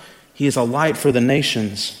what? He is a light for the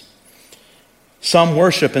nations. Some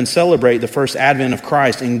worship and celebrate the first advent of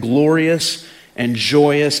Christ in glorious and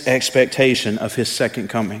joyous expectation of his second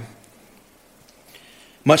coming.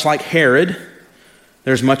 Much like Herod,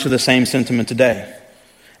 there's much of the same sentiment today.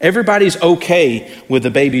 Everybody's okay with the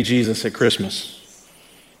baby Jesus at Christmas.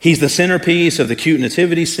 He's the centerpiece of the cute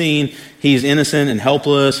nativity scene. He's innocent and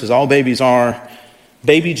helpless, as all babies are.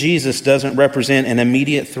 Baby Jesus doesn't represent an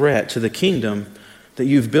immediate threat to the kingdom that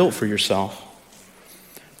you've built for yourself.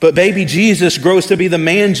 But baby Jesus grows to be the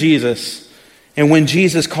man Jesus. And when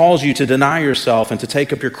Jesus calls you to deny yourself and to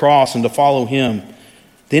take up your cross and to follow him,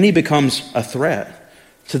 then he becomes a threat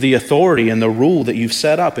to the authority and the rule that you've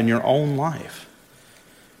set up in your own life.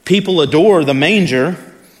 People adore the manger,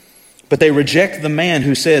 but they reject the man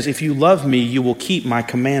who says, if you love me, you will keep my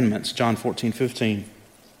commandments. John 14:15.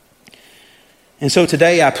 And so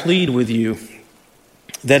today I plead with you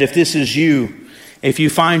that if this is you, if you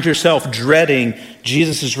find yourself dreading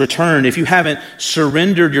Jesus' return, if you haven't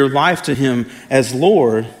surrendered your life to him as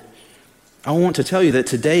Lord, I want to tell you that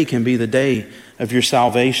today can be the day of your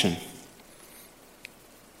salvation.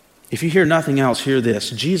 If you hear nothing else, hear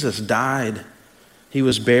this. Jesus died, he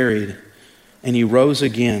was buried, and he rose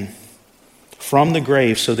again from the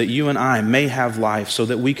grave so that you and I may have life, so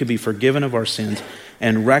that we could be forgiven of our sins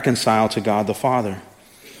and reconciled to God the Father.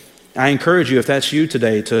 I encourage you, if that's you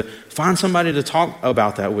today, to find somebody to talk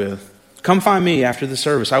about that with. Come find me after the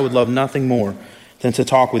service. I would love nothing more than to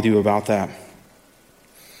talk with you about that.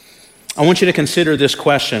 I want you to consider this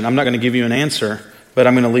question. I'm not going to give you an answer, but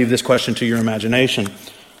I'm going to leave this question to your imagination.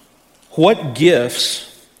 What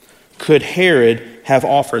gifts could Herod have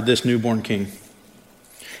offered this newborn king?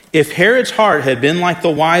 If Herod's heart had been like the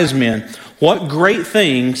wise men, what great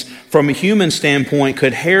things from a human standpoint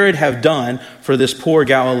could Herod have done for this poor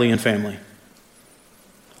Galilean family?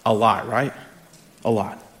 A lot, right? A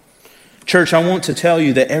lot. Church, I want to tell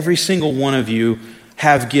you that every single one of you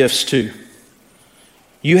have gifts too.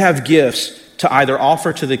 You have gifts to either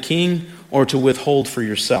offer to the king or to withhold for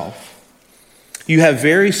yourself. You have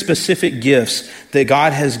very specific gifts that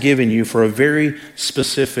God has given you for a very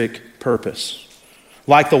specific purpose.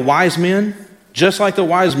 Like the wise men, just like the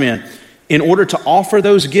wise men, in order to offer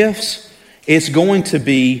those gifts, it's going to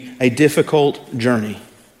be a difficult journey.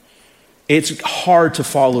 It's hard to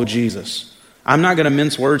follow Jesus. I'm not going to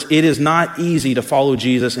mince words. It is not easy to follow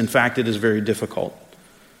Jesus. In fact, it is very difficult.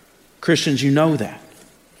 Christians, you know that.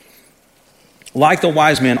 Like the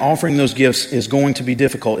wise man, offering those gifts is going to be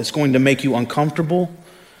difficult. It's going to make you uncomfortable,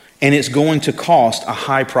 and it's going to cost a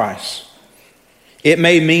high price. It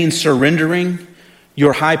may mean surrendering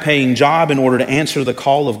your high-paying job in order to answer the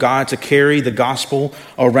call of God to carry the gospel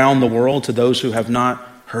around the world to those who have not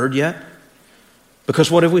heard yet. Because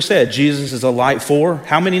what have we said? Jesus is a light for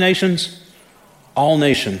how many nations? All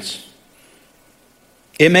nations.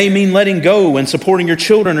 It may mean letting go and supporting your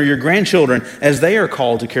children or your grandchildren as they are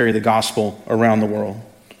called to carry the gospel around the world.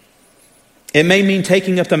 It may mean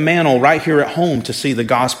taking up the mantle right here at home to see the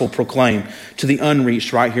gospel proclaimed to the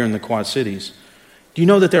unreached right here in the Quad Cities. Do you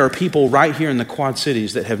know that there are people right here in the Quad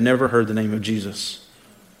Cities that have never heard the name of Jesus?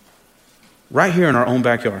 Right here in our own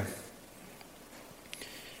backyard.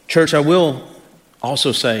 Church, I will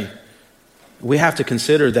also say we have to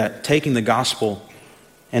consider that taking the gospel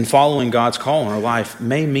and following God's call in our life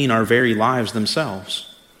may mean our very lives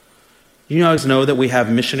themselves. You guys know that we have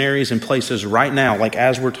missionaries in places right now, like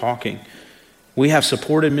as we're talking. We have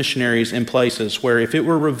supported missionaries in places where if it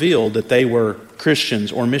were revealed that they were Christians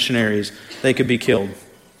or missionaries, they could be killed.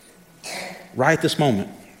 Right this moment.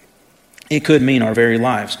 It could mean our very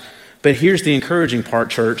lives. But here's the encouraging part,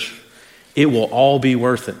 church. It will all be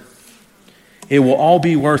worth it. It will all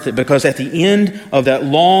be worth it, because at the end of that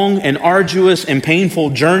long and arduous and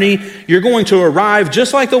painful journey, you're going to arrive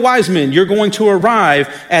just like the wise men. You're going to arrive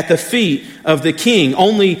at the feet of the king.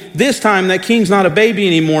 Only this time that king's not a baby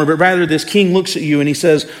anymore, but rather this king looks at you and he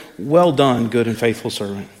says, "Well done, good and faithful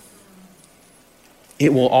servant."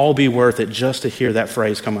 It will all be worth it just to hear that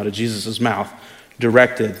phrase come out of Jesus' mouth,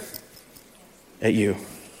 directed at you.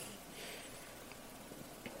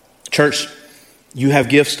 Church, you have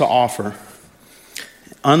gifts to offer.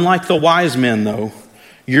 Unlike the wise men, though,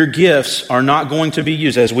 your gifts are not going to be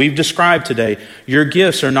used, as we've described today, your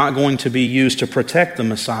gifts are not going to be used to protect the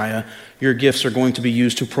Messiah. Your gifts are going to be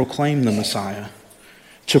used to proclaim the Messiah.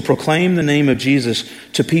 to proclaim the name of Jesus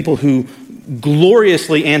to people who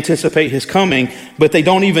gloriously anticipate his coming, but they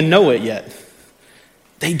don't even know it yet.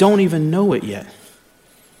 They don't even know it yet.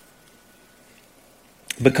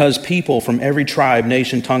 Because people from every tribe,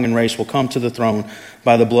 nation, tongue, and race will come to the throne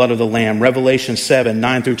by the blood of the Lamb. Revelation 7,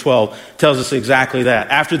 9 through 12 tells us exactly that.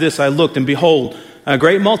 After this I looked, and behold, a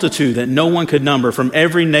great multitude that no one could number, from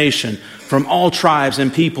every nation, from all tribes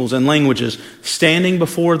and peoples and languages, standing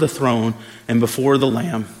before the throne and before the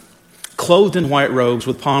Lamb, clothed in white robes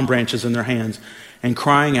with palm branches in their hands, and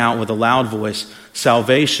crying out with a loud voice,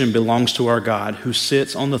 "Salvation belongs to our God who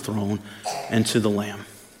sits on the throne and to the Lamb."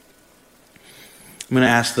 I'm going to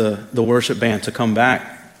ask the worship band to come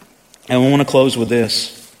back. And I want to close with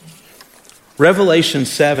this. Revelation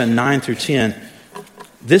 7, 9 through 10.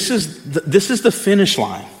 This is the finish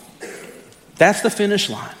line. That's the finish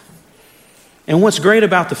line. And what's great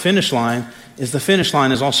about the finish line is the finish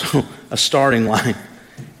line is also a starting line.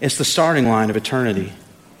 It's the starting line of eternity.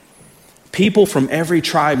 People from every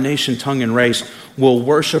tribe, nation, tongue, and race will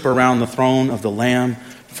worship around the throne of the Lamb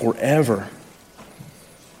forever.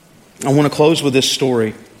 I want to close with this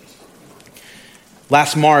story.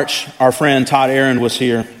 Last March, our friend Todd Aaron was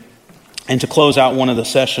here, and to close out one of the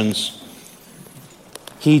sessions,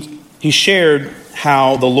 he shared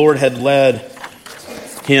how the Lord had led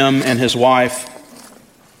him and his wife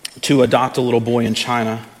to adopt a little boy in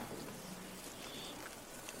China.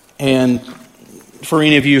 And for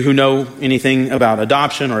any of you who know anything about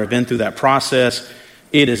adoption or have been through that process,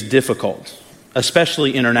 it is difficult,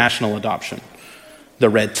 especially international adoption. The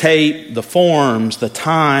red tape, the forms, the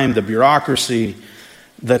time, the bureaucracy,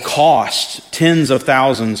 the cost, tens of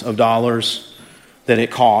thousands of dollars that it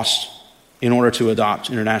costs in order to adopt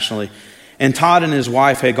internationally. And Todd and his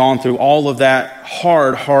wife had gone through all of that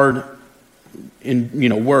hard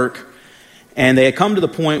work, and they had come to the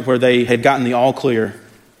point where they had gotten the all clear,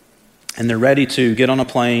 and they're ready to get on a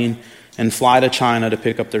plane and fly to China to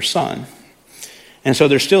pick up their son. And so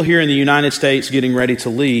they're still here in the United States getting ready to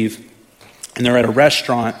leave. And they're at a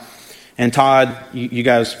restaurant, and Todd, you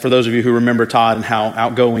guys, for those of you who remember Todd and how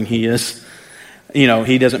outgoing he is,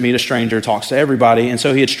 he doesn't meet a stranger, talks to everybody. And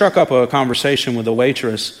so he had struck up a conversation with a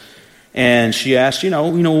waitress, and she asked, where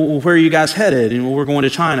are you guys headed? And we're going to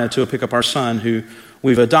China to pick up our son who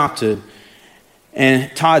we've adopted.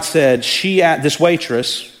 And Todd said, this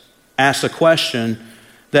waitress asked a question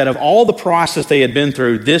that of all the process they had been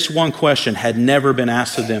through, this one question had never been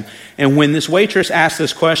asked of them. And when this waitress asked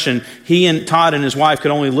this question, Todd and his wife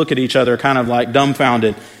could only look at each other kind of like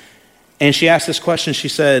dumbfounded. And she asked this question, she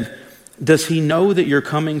said, "Does he know that you're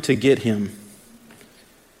coming to get him?"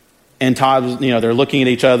 And Todd was, they're looking at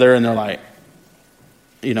each other and they're like,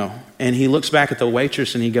 and he looks back at the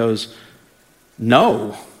waitress and he goes,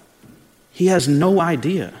 "No, he has no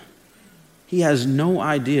idea. He has no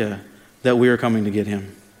idea that we are coming to get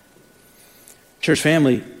him." Church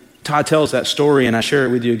family, Todd tells that story, and I share it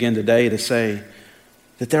with you again today to say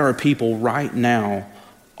that there are people right now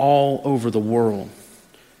all over the world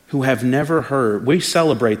who have never heard. We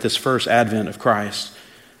celebrate this first advent of Christ,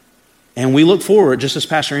 and we look forward, just as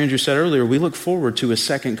Pastor Andrew said earlier, we look forward to his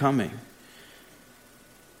second coming.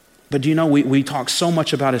 But we talk so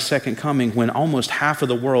much about his second coming when almost half of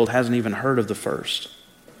the world hasn't even heard of the first.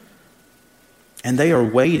 And they are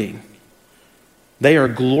waiting. They are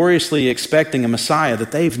gloriously expecting a Messiah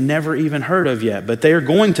that they've never even heard of yet, but they are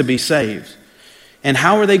going to be saved. And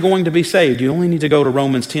how are they going to be saved? You only need to go to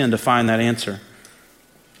Romans 10 to find that answer.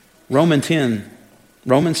 Romans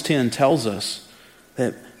 10 tells us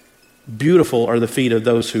that beautiful are the feet of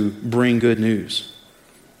those who bring good news.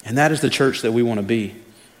 And that is the church that we want to be,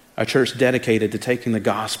 a church dedicated to taking the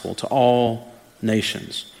gospel to all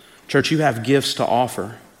nations. Church, you have gifts to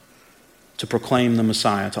offer to proclaim the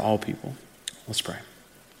Messiah to all people. Let's pray.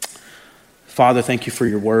 Father, thank you for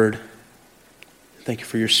your word. Thank you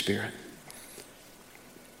for your Spirit.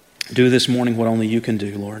 Do this morning what only you can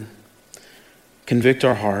do, Lord. Convict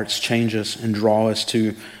our hearts, change us, and draw us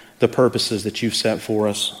to the purposes that you've set before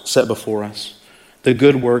us, the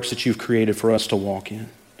good works that you've created for us to walk in.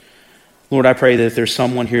 Lord, I pray that if there's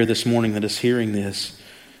someone here this morning that is hearing this,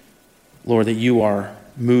 Lord, that you are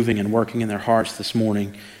moving and working in their hearts this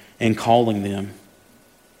morning and calling them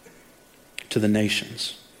to the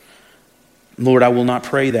nations. Lord, I will not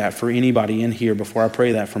pray that for anybody in here before I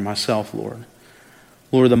pray that for myself, Lord.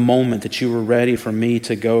 Lord, the moment that you were ready for me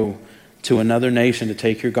to go to another nation to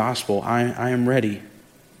take your gospel, I am ready.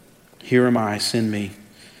 Here am I, send me.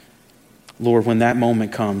 Lord, when that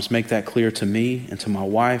moment comes, make that clear to me and to my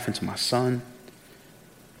wife and to my son.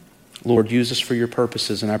 Lord, use us for your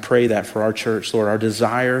purposes, and I pray that for our church. Lord, our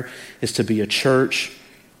desire is to be a church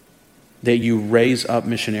that you raise up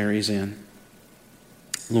missionaries in.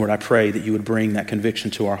 Lord, I pray that you would bring that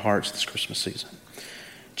conviction to our hearts this Christmas season.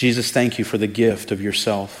 Jesus, thank you for the gift of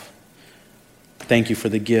yourself. Thank you for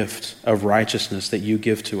the gift of righteousness that you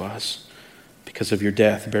give to us because of your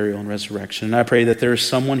death, burial, and resurrection. And I pray that there is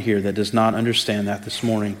someone here that does not understand that this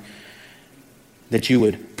morning, that you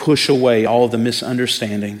would push away all of the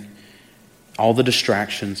misunderstanding, all the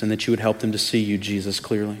distractions, and that you would help them to see you, Jesus,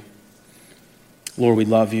 clearly. Lord, we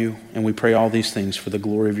love you, and we pray all these things for the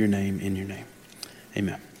glory of your name, in your name.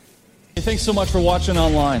 Amen. Hey, thanks so much for watching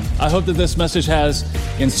online. I hope that this message has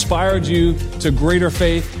inspired you to greater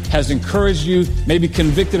faith, has encouraged you, maybe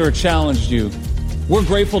convicted or challenged you. We're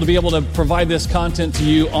grateful to be able to provide this content to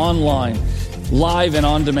you online, live and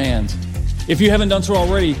on demand. If you haven't done so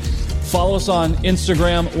already, follow us on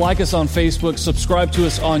Instagram, like us on Facebook, subscribe to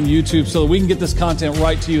us on YouTube so that we can get this content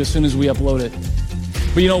right to you as soon as we upload it.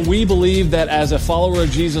 But we believe that as a follower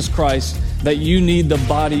of Jesus Christ, that you need the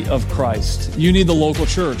body of Christ. You need the local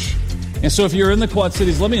church. And so if you're in the Quad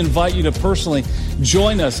Cities, let me invite you to personally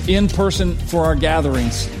join us in person for our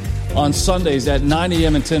gatherings on Sundays at 9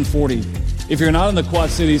 a.m. and 10:40. If you're not in the Quad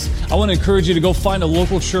Cities, I want to encourage you to go find a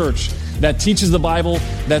local church that teaches the Bible,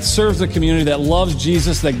 that serves the community, that loves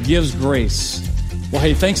Jesus, that gives grace. Well,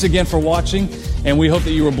 hey, thanks again for watching, and we hope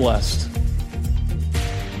that you were blessed.